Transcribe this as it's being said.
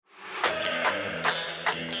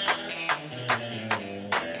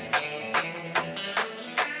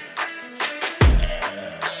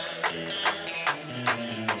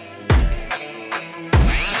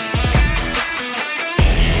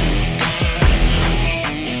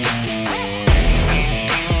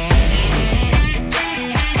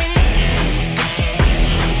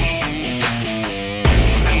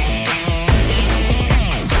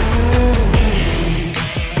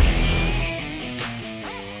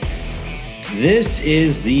This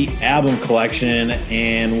is the album collection,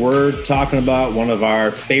 and we're talking about one of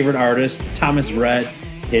our favorite artists, Thomas Rhett,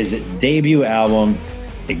 his debut album,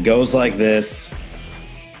 It Goes Like This.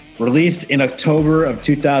 Released in October of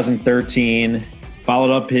 2013,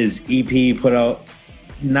 followed up his EP put out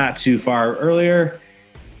not too far earlier.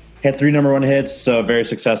 Had 3 number 1 hits, so a very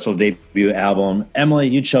successful debut album. Emily,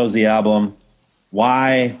 you chose the album.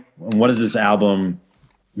 Why? And what does this album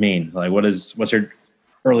mean? Like, what's your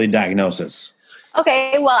early diagnosis?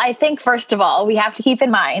 Okay, well, I think first of all, we have to keep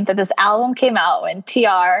in mind that this album came out when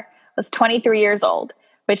TR was 23 years old,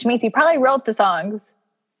 which means he probably wrote the songs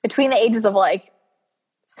between the ages of like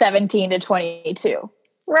 17 to 22,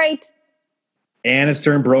 right? And it's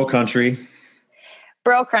turned bro country.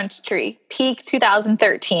 Bro country, peak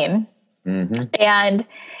 2013. Mm-hmm. And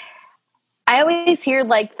I always hear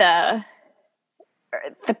like the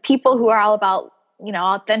people who are all about,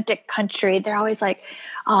 authentic country. They're always like,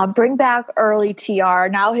 bring back early TR.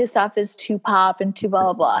 Now his stuff is too pop and too blah,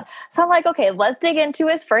 blah, blah. So I'm like, okay, let's dig into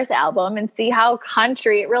his first album and see how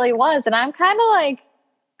country it really was. And I'm kind of like,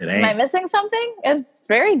 am I missing something? It's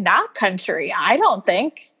very not country, I don't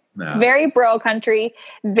think. No. It's very bro country,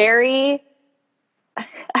 very,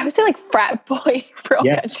 I would say like frat boy bro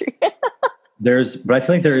country. But I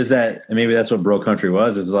feel like there is that, and maybe that's what bro country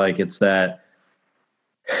was, is like, it's that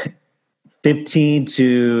 15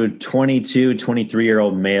 to 22,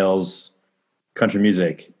 23-year-old males country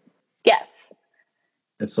music. Yes.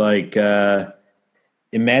 It's like,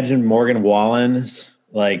 imagine Morgan Wallen's,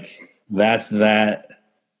 like, that's that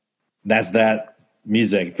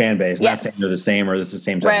music fan base. Yes. Not saying they're the same or this is the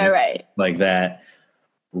same type. Right. Like that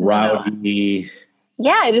rowdy.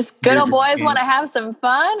 Yeah, just good old boys want to have some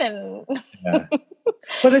fun and. Yeah.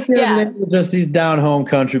 But at the end of the day, just these down home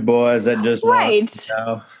country boys that just right.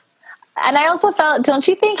 And I also felt, don't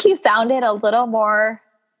you think he sounded a little more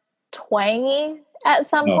twangy at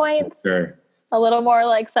some points? Sure. A little more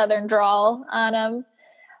like Southern drawl on him.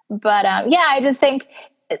 But I just think,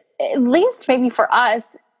 at least maybe for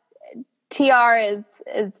us, TR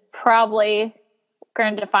is probably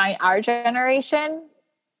going to define our generation,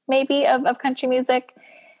 maybe, of country music.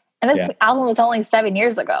 And this album was only 7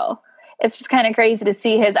 years ago. It's just kind of crazy to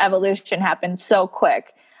see his evolution happen so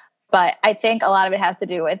quick. But I think a lot of it has to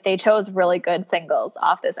do with they chose really good singles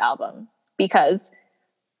off this album. Because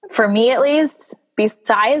for me, at least,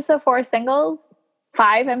 besides the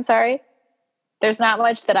 5, there's not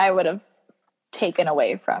much that I would have taken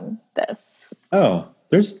away from this. Oh,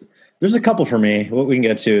 there's a couple for me. What we can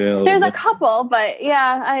get to. There's a couple, but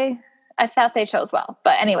I thought they chose well.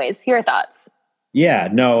 But anyways, your thoughts. Yeah,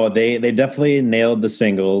 no, they definitely nailed the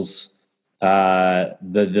singles.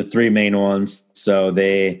 The 3 main ones. So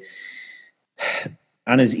they,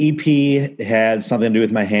 on his EP, had Something to Do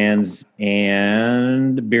with My Hands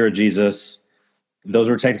and Beer of Jesus. Those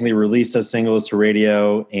were technically released as singles to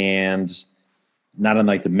radio and not on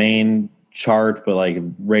like the main chart, but like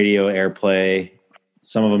radio airplay.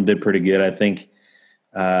 Some of them did pretty good. I think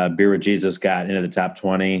Beer of Jesus got into the top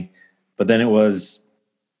 20, but then it was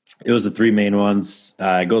the 3 main ones.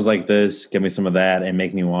 It Goes Like This, Give Me Some of That, and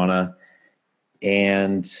Make Me Wanna.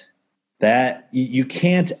 And that you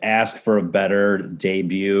can't ask for a better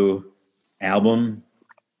debut album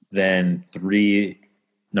than 3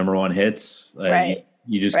 number 1 hits. Right.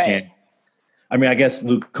 You just can't. I mean, I guess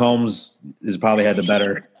Luke Combs has probably had the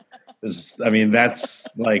better. That's how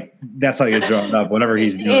he gets drawn up. Whatever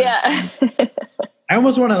he's doing. Yeah. I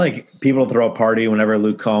almost want to people to throw a party whenever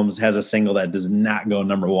Luke Combs has a single that does not go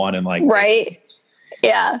number 1 and right.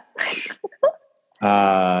 Yeah.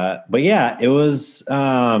 But yeah, it was,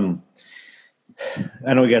 I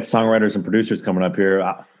know we got songwriters and producers coming up here.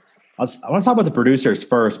 I want to talk about the producers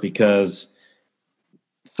first because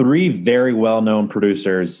 3 very well-known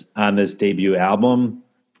producers on this debut album.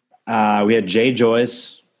 We had Jay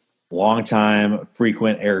Joyce, longtime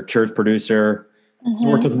frequent Eric Church producer. Mm-hmm. He's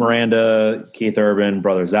worked with Miranda, Keith Urban,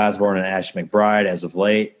 Brothers Osborne, and Ashley McBryde as of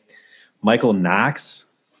late. Michael Knox,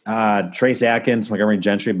 Trace Atkins, Montgomery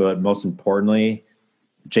Gentry, but most importantly,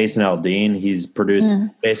 Jason Aldean. He's produced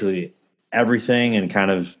basically everything and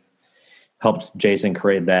kind of helped Jason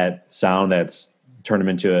create that sound that's turned him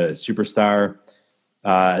into a superstar.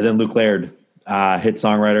 And then Luke Laird, hit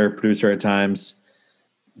songwriter, producer at times.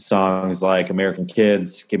 Songs like American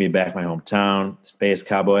Kids, Give Me Back My Hometown, Space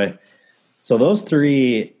Cowboy. So those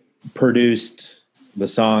 3 produced the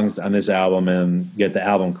songs on this album and get the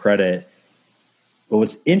album credit. But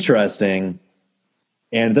what's interesting,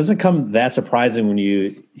 and it doesn't come that surprising when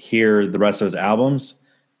you hear the rest of his albums,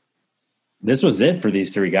 this was it for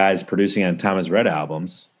these 3 guys producing on Thomas Rhett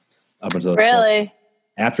albums up until really.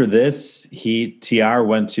 After this, TR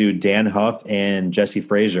went to Dan Huff and Jesse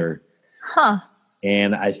Frazier. Huh.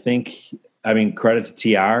 And credit to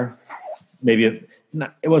TR. Maybe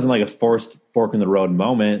it wasn't like a forced fork in the road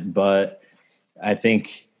moment, but I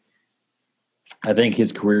think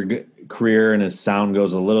his career and his sound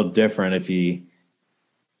goes a little different if he,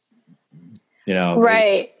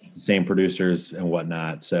 right. Same producers and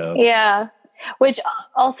whatnot. So yeah, which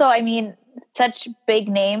also, I mean, such big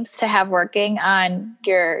names to have working on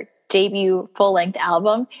your debut full-length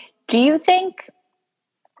album. Do you think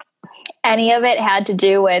any of it had to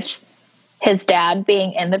do with his dad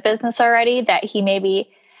being in the business already, that he maybe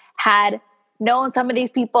had known some of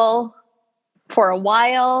these people for a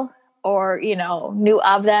while, or, knew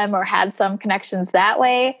of them or had some connections that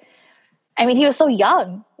way? I mean, he was so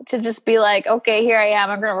young to just be like, okay, here I am.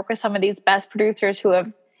 I'm going to work with some of these best producers who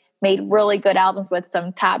have made really good albums with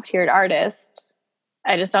some top tiered artists.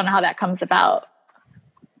 I just don't know how that comes about.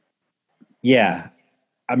 Yeah.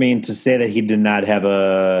 I mean, to say that he did not have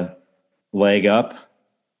a leg up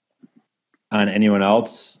on anyone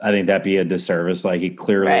else, I think that'd be a disservice. Like, he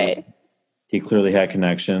clearly had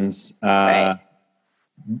connections. Right.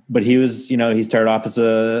 But he was, he started off as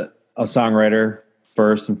a songwriter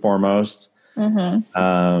first and foremost.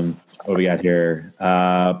 Mm-hmm. What do we got here?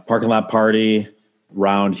 Parking Lot Party,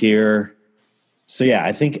 Round Here. So yeah,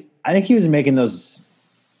 I think he was making those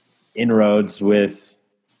inroads with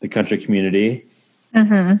the country community.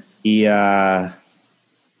 Mm-hmm. He,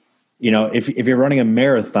 if you're running a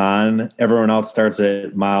marathon, everyone else starts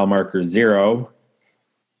at mile marker 0.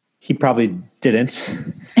 He probably didn't.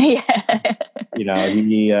 Yeah.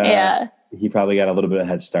 He probably got a little bit of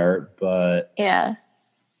head start, but yeah.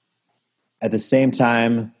 At the same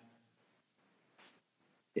time,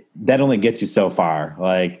 that only gets you so far.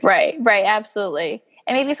 Like, right, absolutely.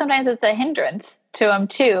 And maybe sometimes it's a hindrance to him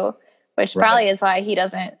too, which probably is why he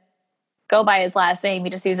doesn't go by his last name. He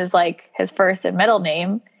just uses like his first and middle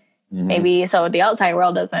name. Mm-hmm. Maybe so the outside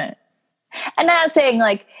world doesn't. And not saying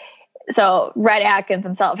like, so Rhett Atkins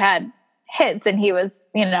himself had hits and he was,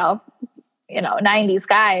 90s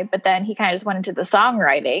guy, but then he kind of just went into the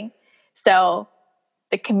songwriting. So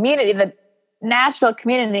the community, the Nashville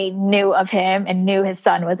community knew of him and knew his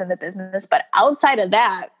son was in the business. But outside of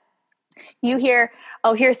that, you hear,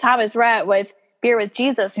 oh, here's Thomas Rhett with Beer with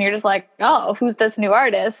Jesus. And you're just like, oh, who's this new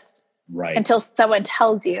artist? Right. Until someone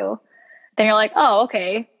tells you. Then you're like, oh,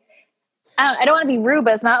 okay. I don't want to be rude,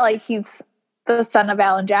 but it's not like he's the son of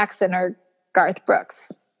Alan Jackson or Garth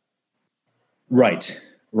Brooks. Right.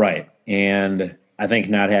 And I think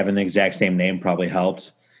not having the exact same name probably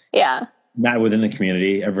helped. Yeah. Not within the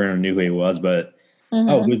community. Everyone knew who he was, but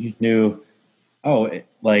who's this new?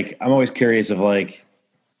 Like, I'm always curious of, like,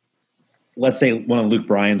 let's say one of Luke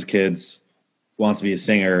Bryan's kids wants to be a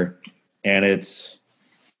singer, and it's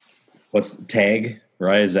what's Tag,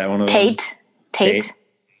 right? Is that one of them?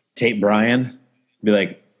 Tate Bryan. Be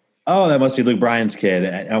like, oh, that must be Luke Bryan's kid.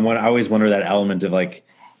 I always wonder that element of like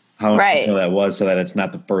how that was, so that it's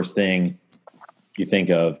not the first thing you think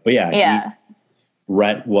of. But yeah.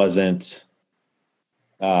 Rhett wasn't,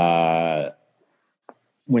 when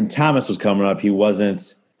Thomas was coming up, he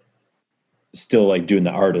wasn't still like doing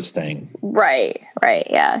the artist thing. Right.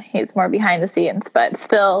 Yeah. He's more behind the scenes, but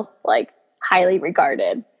still like highly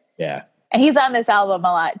regarded. Yeah. And he's on this album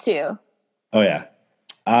a lot too. Oh yeah.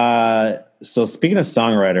 So speaking of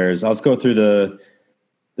songwriters, let's go through the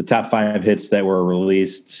top 5 hits that were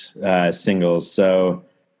released, singles. So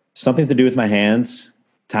Something to Do with My Hands,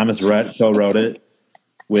 Thomas Rhett co-wrote it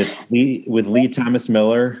with Lee Thomas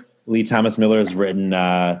Miller. Lee Thomas Miller has written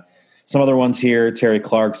some other ones here. Terry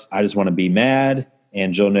Clark's I Just Want to Be Mad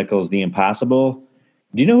and Joe Nichols' The Impossible.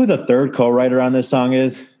 Do you know who the third co-writer on this song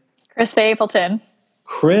is? Chris Stapleton.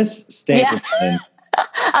 Yeah.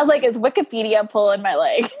 I was like, is Wikipedia pulling my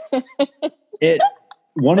leg?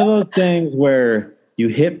 One of those things where you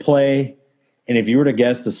hit play, and if you were to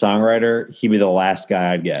guess the songwriter, he'd be the last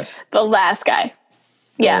guy I'd guess. The last guy.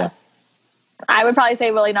 Yeah. I would probably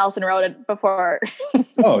say Willie Nelson wrote it before.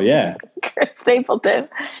 Oh, yeah. Chris Stapleton.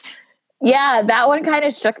 Yeah, that one kind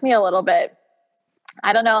of shook me a little bit.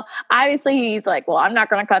 I don't know. Obviously, he's like, well, I'm not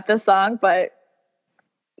going to cut this song, but,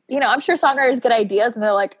 I'm sure songwriters get ideas, and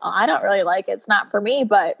they're like, oh, I don't really like it. It's not for me,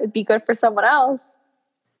 but it'd be good for someone else.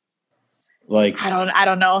 Like, I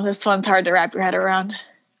don't know. This one's hard to wrap your head around.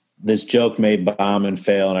 This joke may bomb and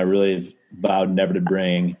fail, and I really vowed never to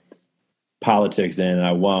bring politics in, and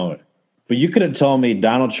I won't. But you could have told me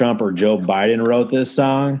Donald Trump or Joe Biden wrote this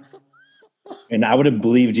song, and I would have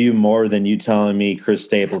believed you more than you telling me Chris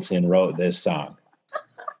Stapleton wrote this song.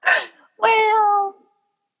 Well,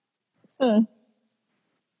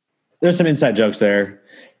 there's some inside jokes there.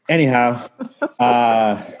 Anyhow,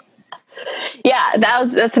 Yeah,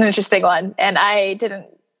 that's an interesting one, and I didn't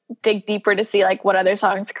dig deeper to see like what other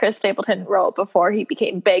songs Chris Stapleton wrote before he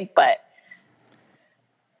became big. But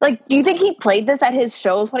like, do you think he played this at his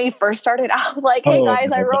shows when he first started out? Like, hey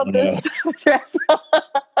guys, I wrote this.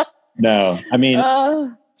 No, I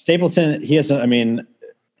mean Stapleton. He has. I mean,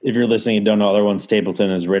 if you're listening and don't know other ones Stapleton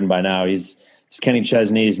has written by now, it's Kenny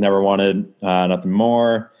Chesney. He's Never Wanted Nothing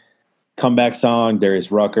More. Comeback Song,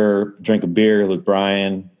 Darius Rucker, Drink a Beer, Luke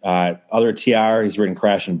Bryan. Other TR, he's written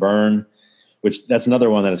Crash and Burn, which that's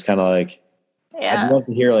another one that is kind of like, I'd love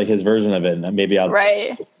to hear like his version of it, and maybe I'll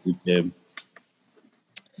YouTube.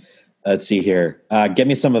 Let's see here. Get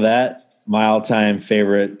Me Some of That, my all-time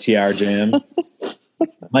favorite TR jam.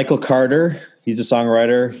 Michael Carter, he's a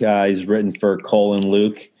songwriter. He's written for Cole and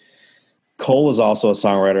Luke. Cole is also a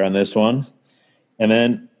songwriter on this one. And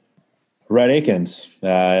then Rhett Akins,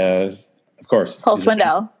 of course. Cole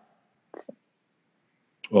Swindell.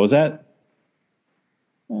 What was that?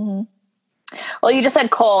 Mm-hmm. Well, you just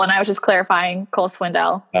said Cole, and I was just clarifying Cole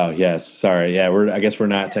Swindell. Oh, yes. Sorry. Yeah, I guess we're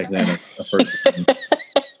not technically on a first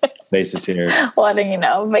basis here. Letting you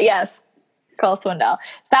know. But yes, Cole Swindell.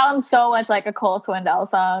 Sounds so much like a Cole Swindell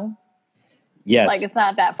song. Yes. Like it's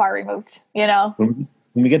not that far removed, you know? When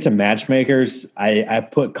we get to Matchmakers, I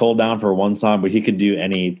put Cole down for one song, but he could do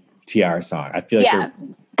any TR song. I feel like they're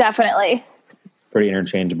definitely pretty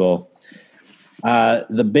interchangeable.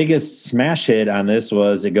 The biggest smash hit on this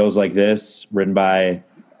was It Goes Like This, written by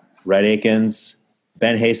Rhett Akins,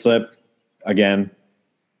 Ben Hayslip. Again,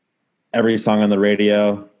 every song on the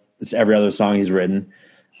radio. It's every other song he's written.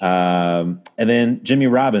 And then Jimmy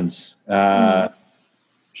Robbins.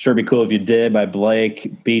 Sure Be Cool If You Did by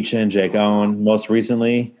Blake, Beechin, Jake Owen. Most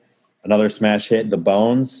recently, another smash hit, The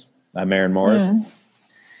Bones by Maren Morris.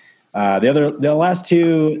 The last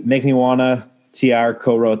two, Make Me Wanna, TR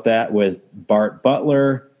co-wrote that with Bart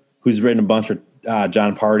Butler, who's written a bunch of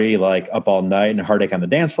John Party, like Up All Night and Heartache on the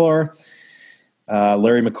Dance Floor.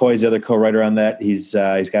 Larry McCoy's the other co-writer on that. He's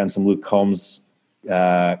gotten some Luke Combs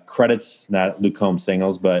credits, not Luke Combs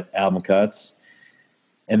singles, but album cuts.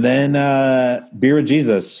 And then Beer with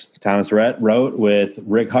Jesus, Thomas Rhett wrote with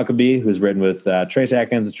Rick Huckabee, who's written with Trace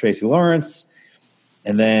Atkins and Tracy Lawrence.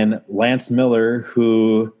 And then Lance Miller,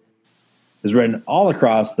 who has written all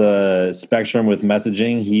across the spectrum with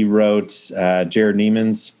messaging. He wrote Jared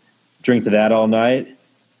Neiman's Drink to That All Night,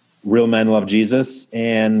 Real Men Love Jesus,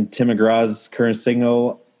 and Tim McGraw's current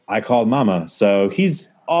single, I Called Mama. So he's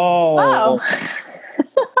all... Wow.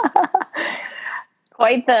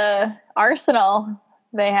 Quite the arsenal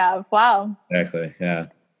they have. Wow. Exactly, yeah.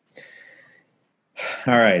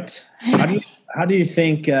 All right. How do you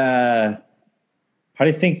think the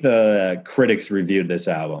critics reviewed this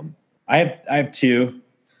album? I have two.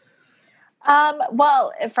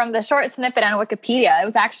 Well, from the short snippet on Wikipedia, it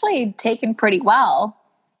was actually taken pretty well.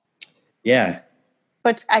 Yeah.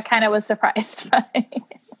 Which I kind of was surprised by.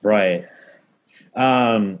 Right.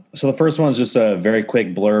 So the first one's just a very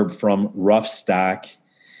quick blurb from Rough Stock.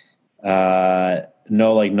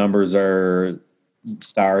 No like numbers or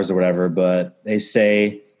stars or whatever, but they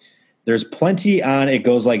say there's plenty on It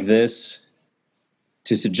Goes Like This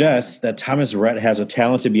to suggest that Thomas Rhett has a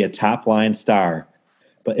talent to be a top-line star,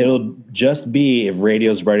 but it'll just be if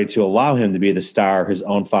radio's ready to allow him to be the star his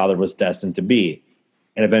own father was destined to be,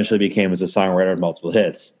 and eventually became as a songwriter of multiple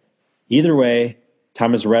hits. Either way,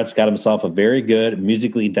 Thomas Rhett's got himself a very good,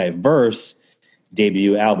 musically diverse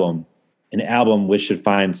debut album, an album which should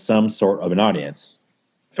find some sort of an audience.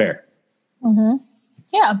 Fair. Mm-hmm.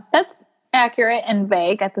 Yeah, that's accurate and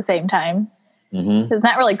vague at the same time. Mm-hmm. It's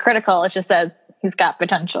not really critical. It just says he's got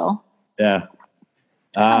potential. Yeah.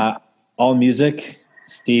 All Music,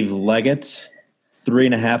 Steve Leggett,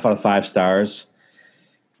 3.5 out of 5 stars.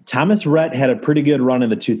 Thomas Rhett had a pretty good run in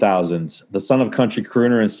the 2000s. The son of country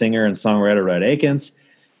crooner and singer and songwriter Rhett Akins,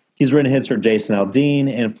 he's written hits for Jason Aldean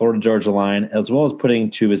and Florida Georgia Line, as well as putting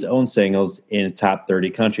 2 of his own singles in top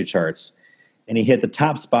 30 country charts. And he hit the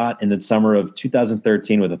top spot in the summer of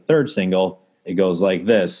 2013 with a third single, It Goes Like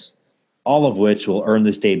This, all of which will earn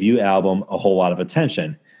this debut album a whole lot of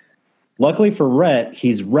attention. Luckily for Rhett,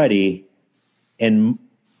 he's ready, and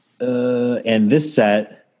this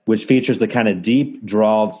set, which features the kind of deep,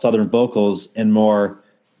 drawled Southern vocals and more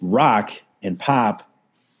rock and pop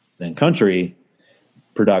than country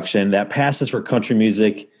production that passes for country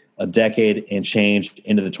music a decade and changed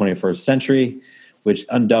into the 21st century, which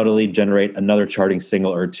undoubtedly generate another charting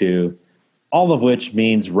single or two, all of which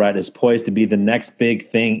means Rhett is poised to be the next big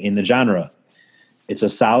thing in the genre. It's a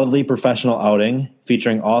solidly professional outing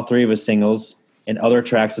featuring all 3 of his singles and other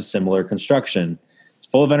tracks of similar construction. As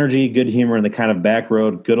full of energy, good humor, and the kind of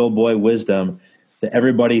backroad, good old boy wisdom that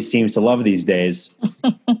everybody seems to love these days.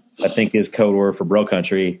 I think is code word for bro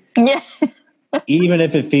country. Yeah. Even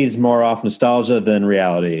if it feeds more off nostalgia than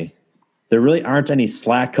reality. There really aren't any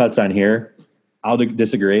slack cuts on here. I'll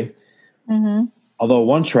disagree. Mm-hmm. Although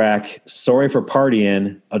one track, Sorry for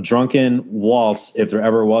Partying, a drunken waltz, if there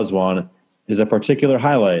ever was one, is a particular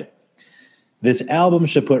highlight. This album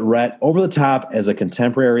should put Rhett over the top as a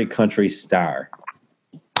contemporary country star.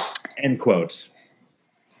 End quote.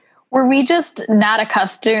 Were we just not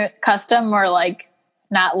custom or like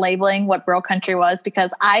not labeling what bro country was?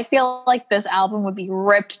 Because I feel like this album would be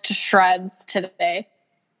ripped to shreds today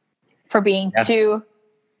for being too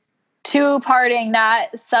partying,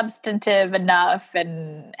 not substantive enough,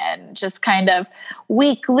 and just kind of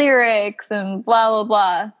weak lyrics and blah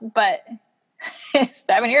blah blah. But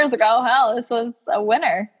 7 years ago, hell, this was a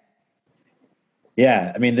winner.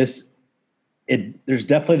 Yeah, I mean there's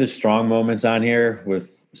definitely the strong moments on here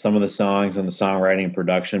with some of the songs and the songwriting and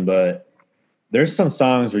production, but there's some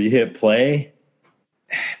songs where you hit play,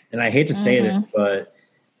 and I hate to say this, but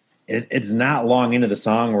it's not long into the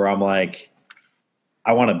song where I'm like,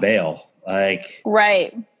 I want to bail. Like,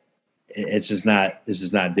 right. It's just not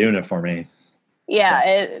doing it for me.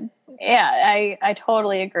 Yeah. I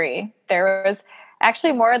totally agree. There was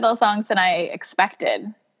actually more of those songs than I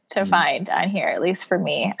expected to find on here, at least for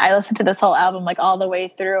me. I listened to this whole album like all the way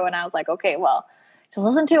through, and I was like, okay, well, just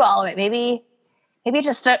listen to all of it. Maybe it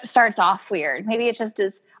just starts off weird. Maybe it just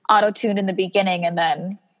is auto-tuned in the beginning and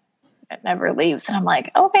then it never leaves. And I'm like,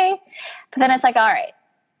 okay. But then it's like, all right,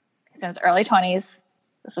 he's in his early 20s.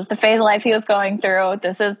 This is the phase of life he was going through.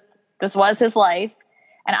 This was his life.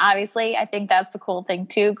 And obviously, I think that's the cool thing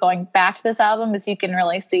too, going back to this album, is you can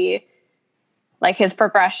really see like his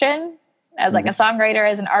progression as like a songwriter,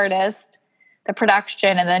 as an artist, the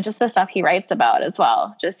production, and then just the stuff he writes about as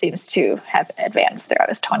well just seems to have advanced throughout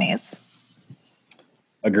his 20s.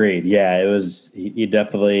 Agreed. Yeah, he's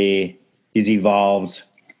evolved,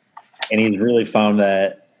 and he's really found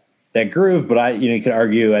that groove. But you could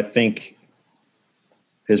argue, I think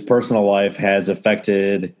his personal life has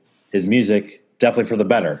affected his music definitely for the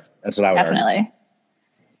better. That's what I would definitely argue.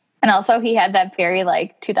 And also he had that very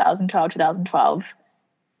like 2012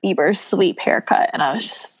 Bieber sweep haircut, and I was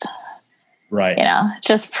just right,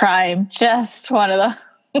 just prime, just one of the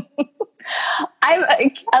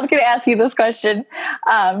I was going to ask you this question.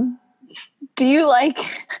 Do you like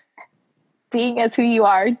being as who you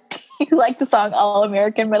are? Do you like the song All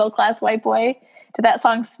American Middle Class White Boy? Did that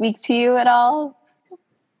song speak to you at all?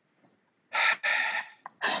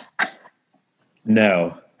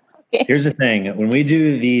 No. Okay. Here's the thing. When we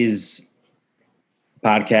do these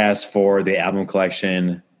podcasts for the album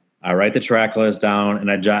collection, I write the track list down and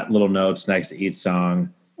I jot little notes next to each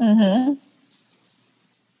song. Mm-hmm.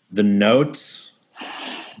 The notes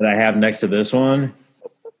that I have next to this one,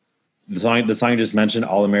 the song I just mentioned,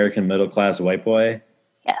 All American Middle Class White Boy.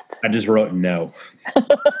 Yes. I just wrote no.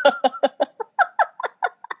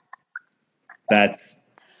 I'm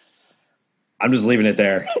just leaving it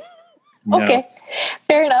there. No. Okay.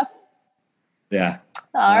 Fair enough. Yeah.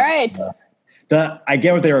 All right. I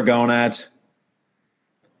get what they were going at.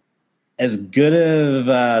 As good of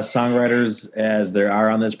songwriters as there are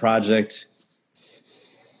on this project,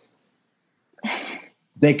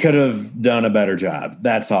 they could have done a better job.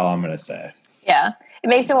 That's all I'm going to say. Yeah. It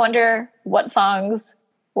makes me wonder what songs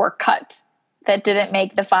were cut that didn't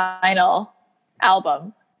make the final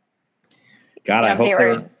album. God,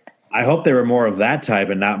 I hope they were more of that type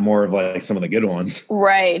and not more of like some of the good ones.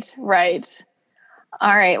 Right.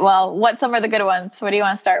 All right. Well, what's some of the good ones? What do you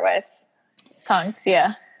want to start with? Songs,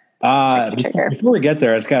 yeah. Before we get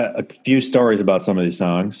there, I just got a few stories about some of these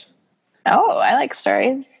songs. Oh, I like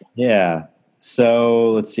stories. Yeah.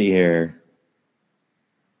 So let's see here.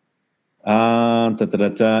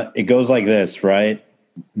 It goes like this, right?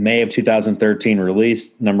 May of 2013,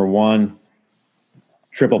 released number 1,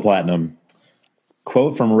 triple platinum.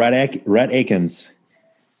 Quote from Rhett Akins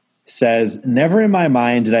says, "Never in my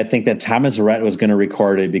mind did I think that Thomas Rhett was going to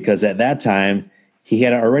record it, because at that time he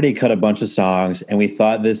had already cut a bunch of songs, and we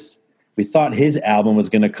thought his album was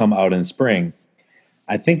going to come out in spring.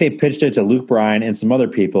 I think they pitched it to Luke Bryan and some other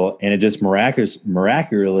people, and it just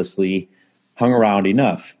miraculously hung around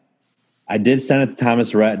enough. I did send it to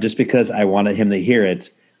Thomas Rhett just because I wanted him to hear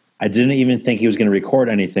it. I didn't even think he was going to record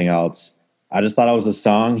anything else. I just thought it was a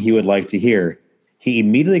song he would like to hear. He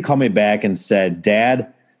immediately called me back and said,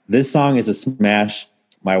 'Dad, this song is a smash.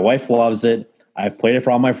 My wife loves it. I've played it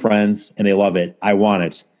for all my friends, and they love it. I want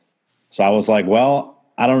it.' So I was like, well,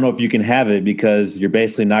 I don't know if you can have it because you're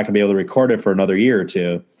basically not going to be able to record it for another year or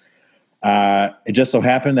two. It just so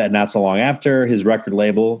happened that not so long after, his record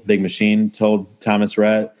label, Big Machine, told Thomas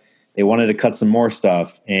Rhett they wanted to cut some more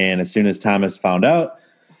stuff. And as soon as Thomas found out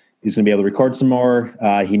he's going to be able to record some more,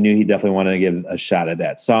 he knew he definitely wanted to give a shot at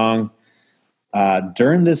that song.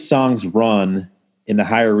 During this song's run in the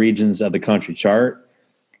higher regions of the country chart,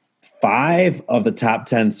 5 of the top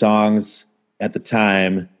 10 songs at the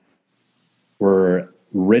time were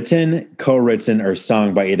written, co-written, or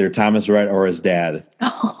sung by either Thomas Rhett or his dad.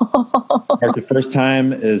 For the first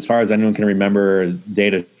time, as far as anyone can remember,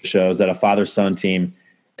 data shows that a father-son team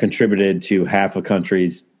contributed to half a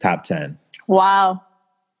country's top 10. Wow.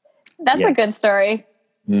 That's a good story.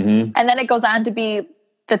 Mm-hmm. And then it goes on to be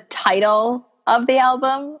the title of the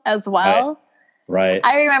album as well. Right.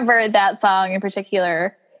 I remember that song in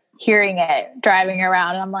particular, hearing it, driving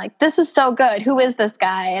around, and I'm like, this is so good. Who is this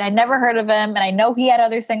guy? And I never heard of him, and I know he had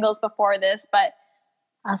other singles before this, but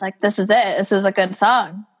I was like, this is it. This is a good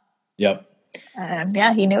song. Yep.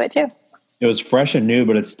 Yeah, he knew it too. It was fresh and new,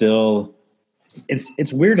 but it's still,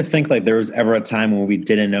 it's weird to think like there was ever a time when we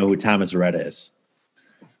didn't know who Thomas Rhett is.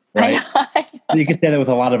 Right? I know. You can say that with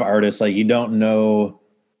a lot of artists. Like, you don't know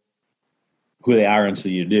who they are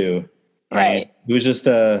until you do. And right. It was just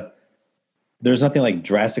there's nothing like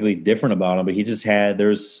drastically different about him, but he just had, there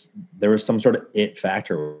was some sort of it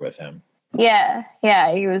factor with him. Yeah.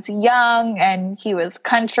 Yeah. He was young and he was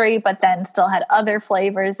country, but then still had other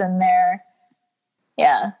flavors in there.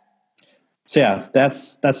 Yeah. So yeah,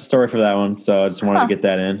 that's the story for that one. So I just wanted to get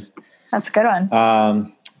that in. That's a good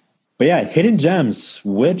one. But yeah, Hidden Gems,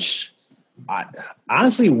 which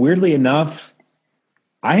honestly, weirdly enough,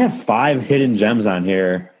 I have 5 hidden gems on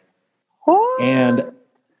here. What? And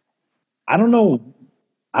I don't know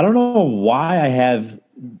why I have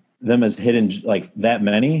them as hidden, like that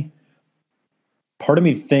many. Part of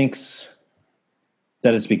me thinks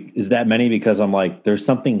that is that many because I'm like, there's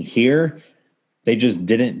something here. They just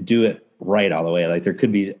didn't do it right all the way. Like, there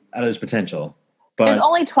could be, there's potential. But there's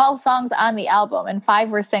only 12 songs on the album and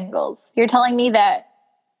 5 were singles. You're telling me that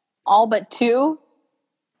all but 2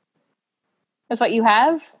 is what you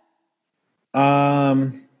have?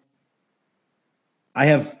 I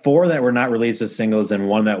have 4 that were not released as singles and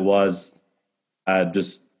 1 that was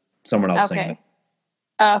just someone else singing.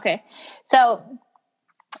 Oh, okay. So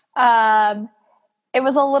it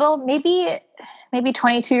was a little, maybe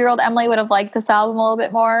 22-year-old Emily would have liked this album a little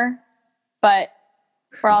bit more, but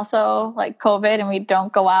we're also like COVID and we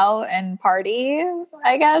don't go out and party,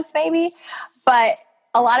 I guess, maybe. But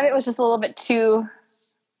a lot of it was just a little bit too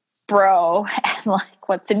bro and like,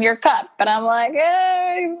 what's in your cup? And I'm like,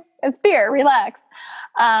 it's beer, relax.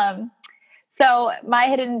 So my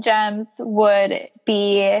hidden gems would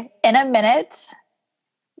be In a Minute,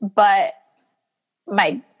 but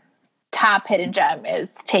my top hidden gem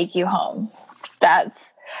is Take You Home.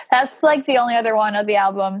 That's like the only other one of the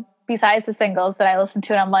album besides the singles that I listened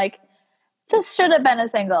to, and I'm like, this should have been a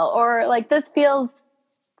single, or like, this feels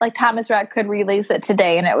like Thomas Rhett could release it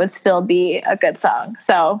today and it would still be a good song.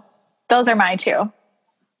 So those are my 2.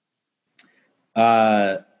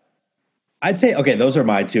 I'd say, okay, those are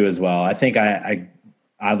my 2 as well. I think I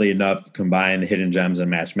oddly enough combined Hidden Gems and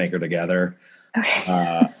Matchmaker together. Okay.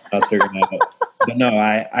 I was figuring out, but no,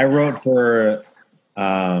 I wrote for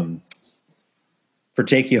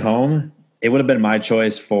Take You Home. It would have been my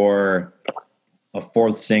choice for a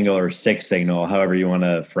 4th single or 6th single, however you want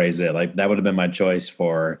to phrase it. Like, that would have been my choice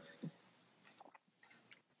for.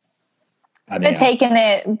 But taking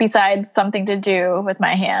it besides Something to Do with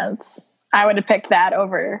My Hands, I would have picked that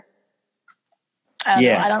over. I don't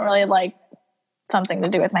know. I don't really like Something to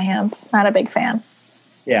Do with My Hands. Not a big fan.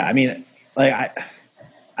 Yeah, I mean, like,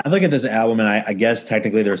 I look at this album and I guess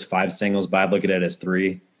technically there's 5 singles, but I look at it as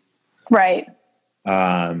 3. Right.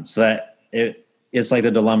 So that it's like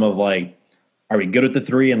the dilemma of like, are we good with the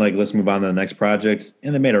 3 and like, let's move on to the next project?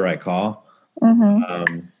 And they made a right call.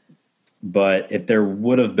 Mm-hmm. But if there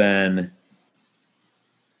would have been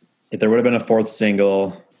a 4th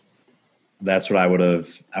single, that's what I would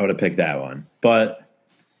have picked that one. But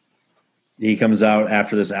he comes out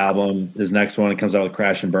after this album, his next one, comes out with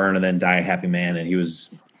Crash and Burn and then Die a Happy Man. And he was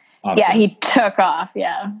he took off.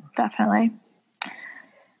 Yeah, definitely.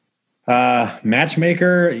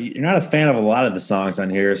 Matchmaker, you're not a fan of a lot of the songs on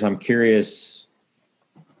here, so I'm curious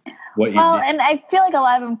what you and I feel like a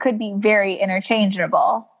lot of them could be very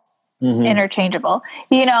interchangeable. Mm-hmm. Interchangeable.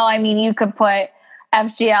 You know, I mean, you could put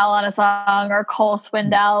FGL on a song or Cole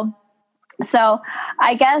Swindell. So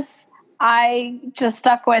I guess I just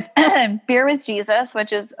stuck with Beer with Jesus,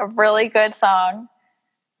 which is a really good song,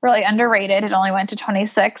 really underrated. It only went to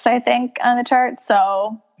 26, I think, on the chart.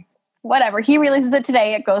 So whatever. He releases it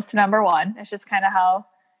today, it goes to number 1. It's just kind of how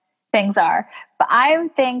things are. But I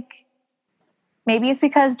think maybe it's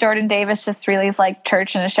because Jordan Davis just released like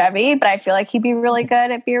Church in a Chevy, but I feel like he'd be really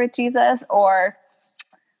good at Beer with Jesus. Or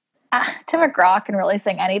Tim McGraw can really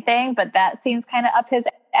sing anything, but that seems kind of up his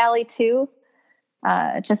alley too.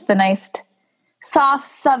 Just the nice, soft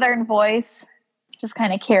Southern voice just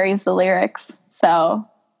kind of carries the lyrics. So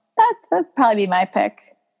that'd probably be my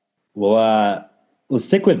pick. Well, let's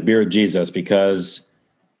stick with Beer with Jesus because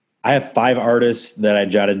I have 5 artists that I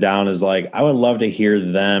jotted down as like, I would love to hear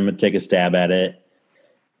them take a stab at it.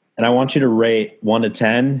 And I want you to rate 1 to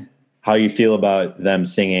 10 how you feel about them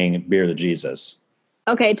singing Beer with Jesus.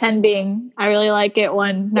 Okay, 10 being, I really like it.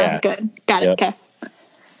 1, not good. Got it. Okay.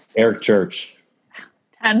 Eric Church.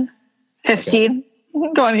 10, 15,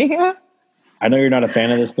 okay. 20. I know you're not a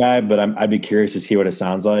fan of this guy, but I'd be curious to see what it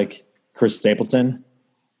sounds like. Chris Stapleton.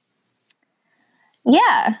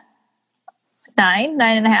 Yeah.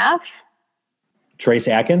 9.5. Trace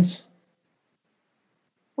Atkins.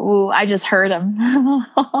 Ooh, I just heard him.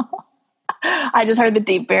 I just heard the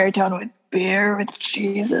deep baritone with Beer with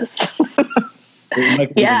Jesus. It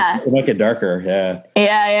might get darker. Yeah.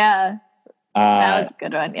 Yeah. That was a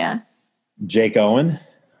good one. Yeah. Jake Owen.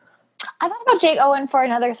 I thought about Jake Owen for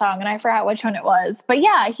another song and I forgot which one it was. But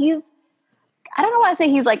yeah, I don't want to say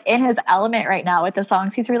he's like in his element right now with the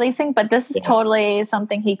songs he's releasing, but this is totally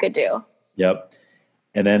something he could do. Yep.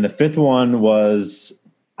 And then the 5th one was,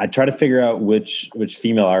 I tried to figure out which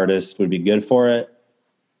female artist would be good for it.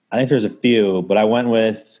 I think there's a few, but I went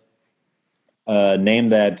with a name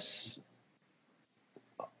that's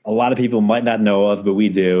a lot of people might not know of, but we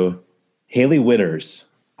do. Haley Witters.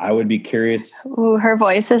 I would be curious. Ooh, her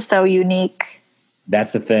voice is so unique.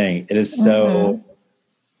 That's the thing. It is so,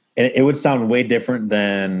 it would sound way different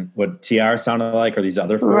than what TR sounded like or these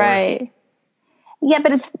other 4. Right. Yeah,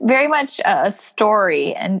 but it's very much a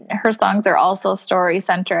story, and her songs are also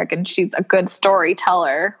story-centric, and she's a good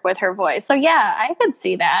storyteller with her voice. So, yeah, I could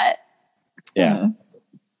see that. Yeah.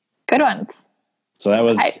 Good ones. So that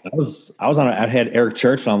was I had Eric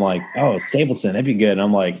Church, and I'm like, oh, Stapleton, that'd be good. And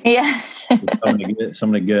I'm like, yeah, some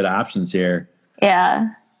of the good options here. Yeah.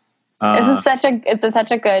 It's such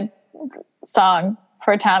a good song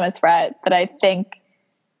for Thomas Rhett that I think,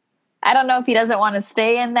 I don't know if he doesn't want to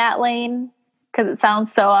stay in that lane, because it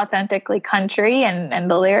sounds so authentically country and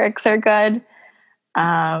the lyrics are good.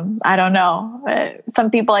 I don't know.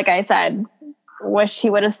 Some people, like I said, wish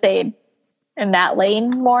he would have stayed in that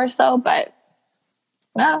lane more so, but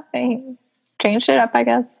well, he changed it up, I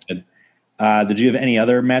guess. Good. Did you have any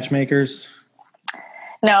other matchmakers?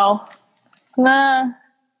 No. Nah.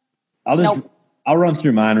 I'll run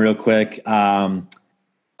through mine real quick.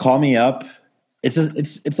 Call Me Up.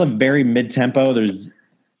 It's a very mid-tempo. It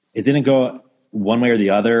didn't go one way or the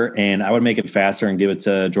other, and I would make it faster and give it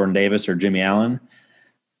to Jordan Davis or Jimmy Allen.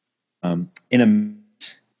 I wouldn't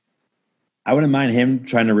mind him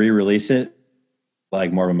trying to re-release it,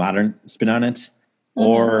 like more of a modern spin on it,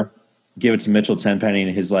 or give it to Mitchell Tenpenny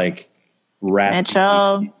and his like raspy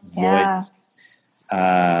voice. Yeah.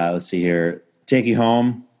 Let's see here. Take You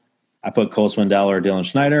Home. I put Cole Swindell or Dylan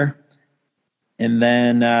Schneider, and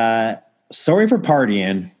then Sorry for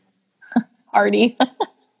Partying. Artie.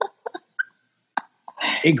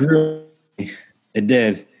 It grew. It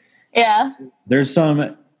did. Yeah. There's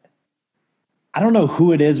some. I don't know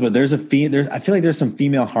who it is, but there's I feel like there's some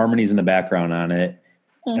female harmonies in the background on it,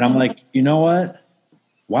 and I'm like, you know what?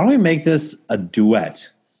 Why don't we make this a duet?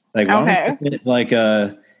 Like, why don't we make it like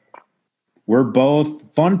we're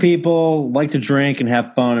both fun people, like to drink and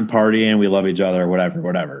have fun and party, and we love each other,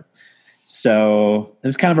 whatever. So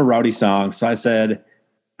it's kind of a rowdy song. So I said,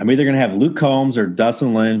 I'm either going to have Luke Combs or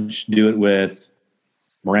Dustin Lynch do it with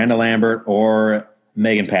Miranda Lambert or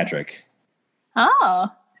Megan Patrick. Oh.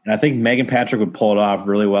 And I think Megan Patrick would pull it off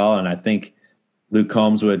really well, and I think Luke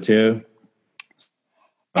Combs would too.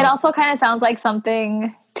 It also kind of sounds like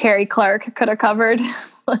something Terry Clark could have covered.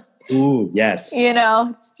 Ooh, yes. You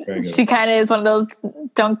know, she kind of is one of those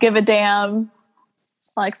don't give a damn,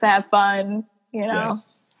 likes to have fun, you know.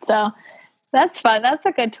 Yes. So that's fun. That's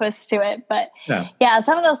a good twist to it. But yeah,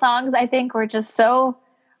 some of those songs I think were just so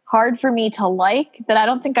hard for me to like that I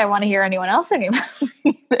don't think I want to hear anyone else anymore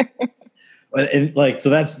either. So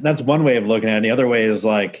that's one way of looking at it. And the other way is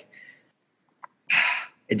like,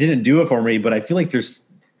 it didn't do it for me, but I feel like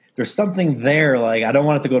there's something there. Like, I don't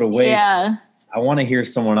want it to go to waste. Yeah. I want to hear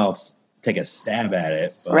someone else take a stab at it.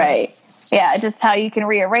 But. Right. Yeah. Just how you can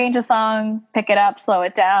rearrange a song, pick it up, slow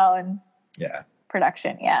it down. Yeah.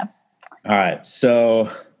 Production. Yeah. All right. So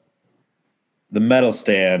the medal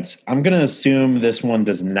stand, I'm going to assume this one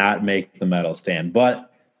does not make the medal stand,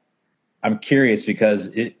 but I'm curious because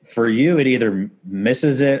for you, it either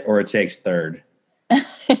misses it or it takes third.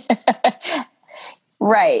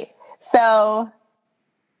 Right. So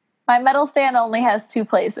my medal stand only has 2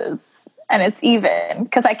 places, and it's even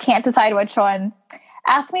because I can't decide which one.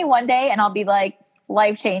 Ask me one day and I'll be like,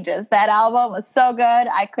 Life Changes. That album was so good.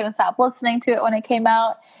 I couldn't stop listening to it when it came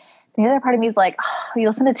out. The other part of me is like, oh, you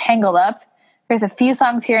listen to Tangled Up. There's a few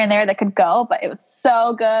songs here and there that could go, but it was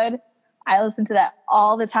so good. I listened to that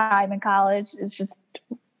all the time in college. It's just,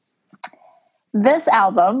 this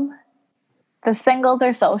album, the singles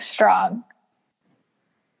are so strong.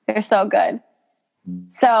 They're so good.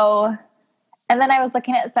 So, and then I was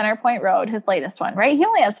looking at Center Point Road, his latest one, right? He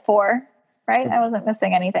only has 4, right? I wasn't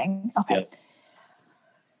missing anything. Okay. Yep.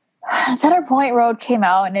 Center Point Road came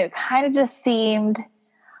out and it kind of just seemed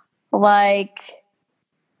like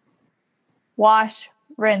wash,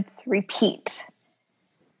 rinse, repeat.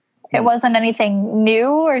 It wasn't anything new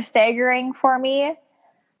or staggering for me.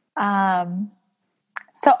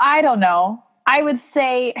 So I don't know. I would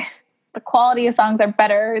say the quality of songs are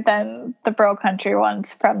better than the Bro Country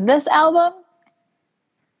ones from this album,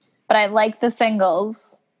 but I like the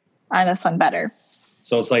singles on this one better.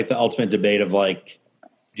 So it's like the ultimate debate of like,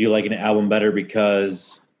 do you like an album better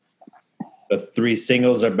because the 3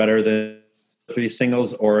 singles are better than 3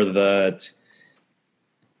 singles, or the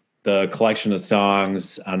collection of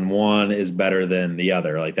songs on one is better than the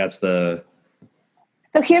other? Like that's the.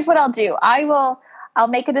 So here's what I'll do. I'll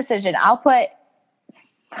make a decision. I'll put.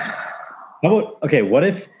 How about, okay, what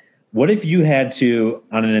if you had to,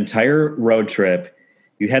 on an entire road trip,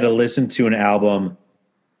 you had to listen to an album,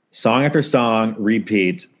 song after song,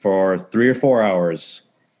 repeat for 3 or 4 hours?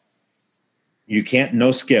 You can't,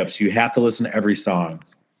 no skips. You have to listen to every song.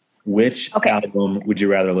 Which album would you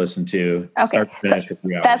rather listen to start to finish for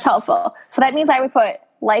 3 hours? That's helpful. So that means I would put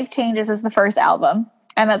Life Changes as the first album.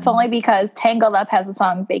 And that's only because Tangled Up has the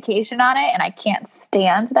song Vacation on it, and I can't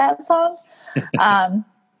stand that song.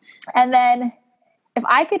 And then if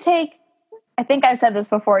I could take, I think I've said this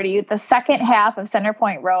before to you, the second half of Center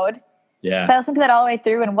Point Road. Yeah. So I listened to that all the way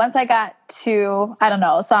through. And once I got to, I don't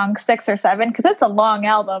know, song 6 or 7, because it's a long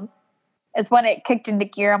album, is when it kicked into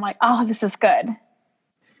gear. I'm like, oh, this is good.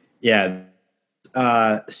 Yeah.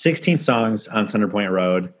 16 songs on Center Point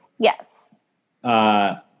Road. Yes.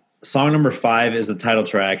 Song number 5 is the title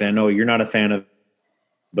track. And I know you're not a fan of,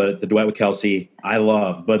 but the duet with Kelsey, I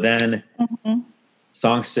love. But then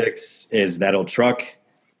song 6 is That Old Truck.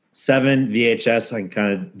 7, VHS, I can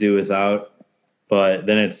kind of do without. But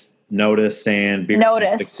then it's Notice and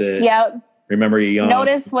Notice. Yep. Remember You Young.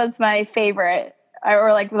 Notice was my favorite,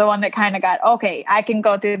 or like the one that kind of got, okay, I can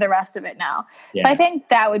go through the rest of it now. Yeah. So I think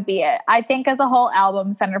that would be it. I think as a whole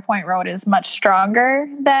album, Center Point Road is much stronger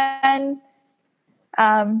than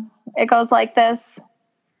It Goes Like This.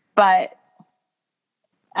 But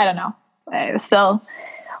I don't know. It was still,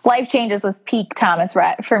 Life Changes was peak Thomas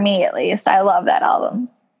Rhett, for me at least. I love that album.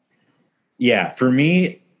 Yeah, for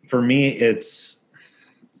me it's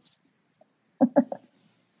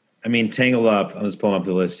I mean, Tangled Up, I'm just pulling up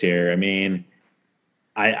the list here. I mean,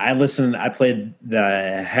 I played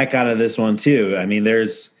the heck out of this one too. I mean,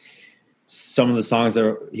 there's some of the songs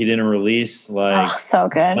that he didn't release, like so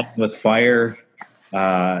good. With Fire.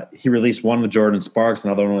 He released one with Jordan Sparks,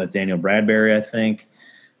 another one with Daniel Bradbury, I think.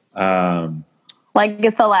 Like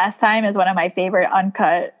It's the Last Time is one of my favorite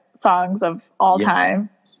uncut songs of all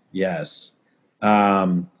time. Yes.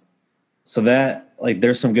 So that, like,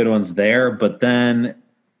 there's some good ones there, but then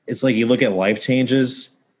it's like you look at Life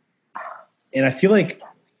Changes, and I feel like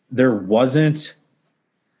there wasn't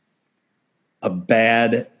a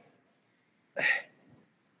bad.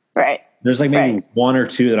 Right. There's like maybe one or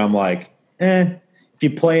two that I'm like, if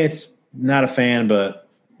you play it, not a fan, but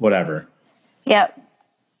whatever. Yep.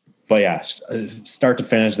 But yeah, start to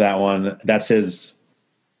finish, that one. That's his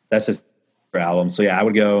album. So yeah, I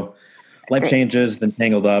would go Life Changes, then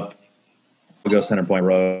Tangled Up. We'll go Center Point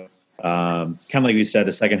Road. Kind of like you said,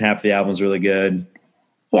 the second half of the album is really good.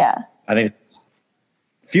 Yeah. I think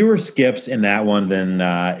fewer skips in that one than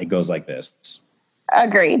It Goes Like This.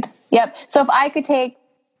 Agreed. Yep. So if I could take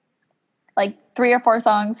like 3 or 4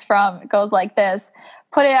 songs from It Goes Like This,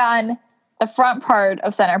 put it on the front part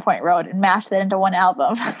of Center Point Road and mash that into one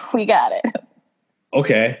album, we got it.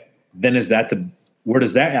 Okay. Then where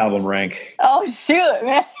does that album rank? Oh, shoot,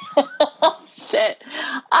 man. Shit.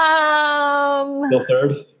 Still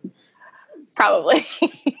third? Probably.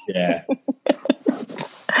 Yeah.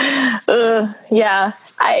 Yeah.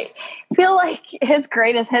 I feel like his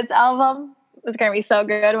greatest hits album is going to be so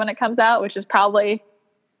good when it comes out, which is probably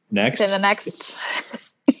next in the next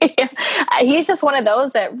He's just one of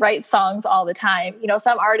those that writes songs all the time. You know,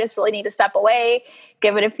 some artists really need to step away,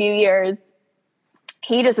 give it a few years.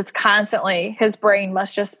 He just, it's constantly, his brain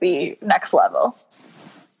must just be next level.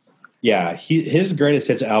 Yeah, his greatest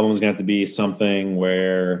hits album is going to have to be something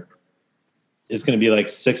where it's going to be like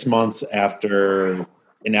 6 months after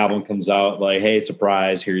an album comes out, like, hey,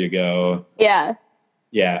 surprise, here you go. Yeah.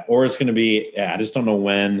 Yeah, or it's going to be, I just don't know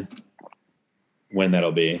when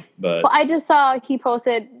that'll be. But well, I just saw he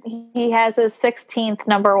posted he has his 16th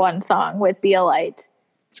number one song with Be a Light.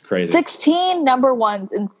 It's crazy. 16 number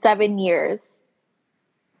ones in 7 years.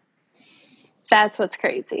 That's what's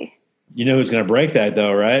crazy. You know who's going to break that,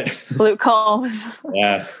 though, right? Luke Combs.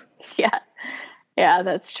 Yeah. Yeah,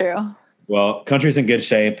 that's true. Well, country's in good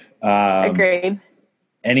shape. Agreed.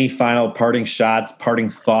 Any final parting shots, parting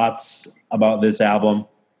thoughts about this album?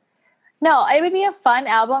 No, it would be a fun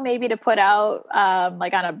album maybe to put out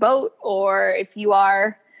like on a boat, or if you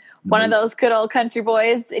are one of those good old country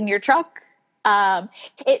boys in your truck.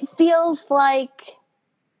 It feels like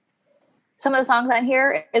some of the songs on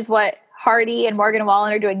here is what Hardy and Morgan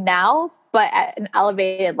Wallen are doing now, but at an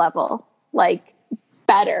elevated level, like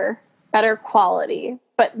better quality,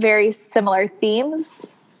 but very similar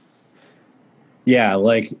themes. Yeah,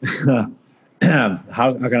 like how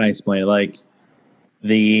can I explain it? Like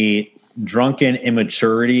the drunken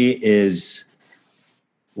immaturity is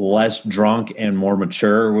less drunk and more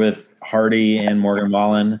mature with Hardy and Morgan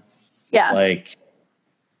Wallen. Yeah, like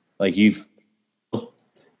you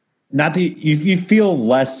feel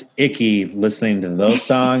less icky listening to those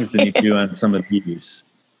songs than you do on some of these.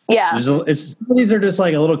 Yeah, these are just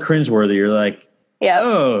like a little cringeworthy. You're like,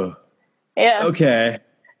 oh, yeah, okay.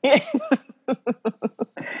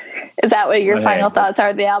 Is that what your final thoughts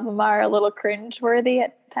are? The album are a little cringeworthy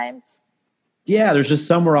at times. Yeah, there's just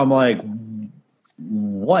some where I'm like,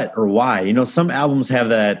 what or why? You know, some albums have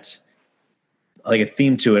that like a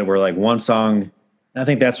theme to it where like one song. I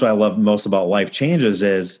think that's what I love most about Life Changes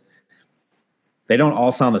is they don't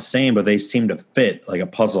all sound the same, but they seem to fit like a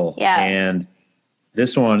puzzle. Yeah. And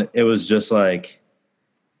this one, it was just like,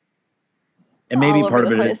 and maybe part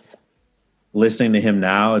of it is listening to him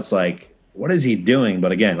now. It's like, what is he doing?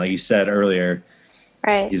 But again, like you said earlier,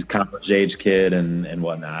 right? He's a college age kid and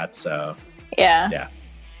whatnot. So yeah.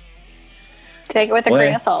 Take it with a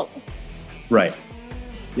grain of salt. Right.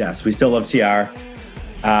 Yes, we still love TR.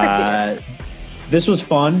 This was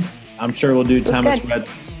fun. I'm sure we'll do Thomas Rhett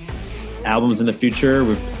albums in the future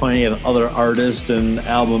with plenty of other artists and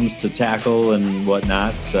albums to tackle and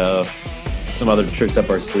whatnot. So some other tricks up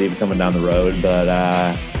our sleeve coming down the road.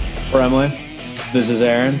 But for Emily, this is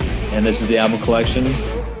Aaron, and this is the Album Collection.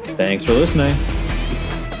 Thanks for listening.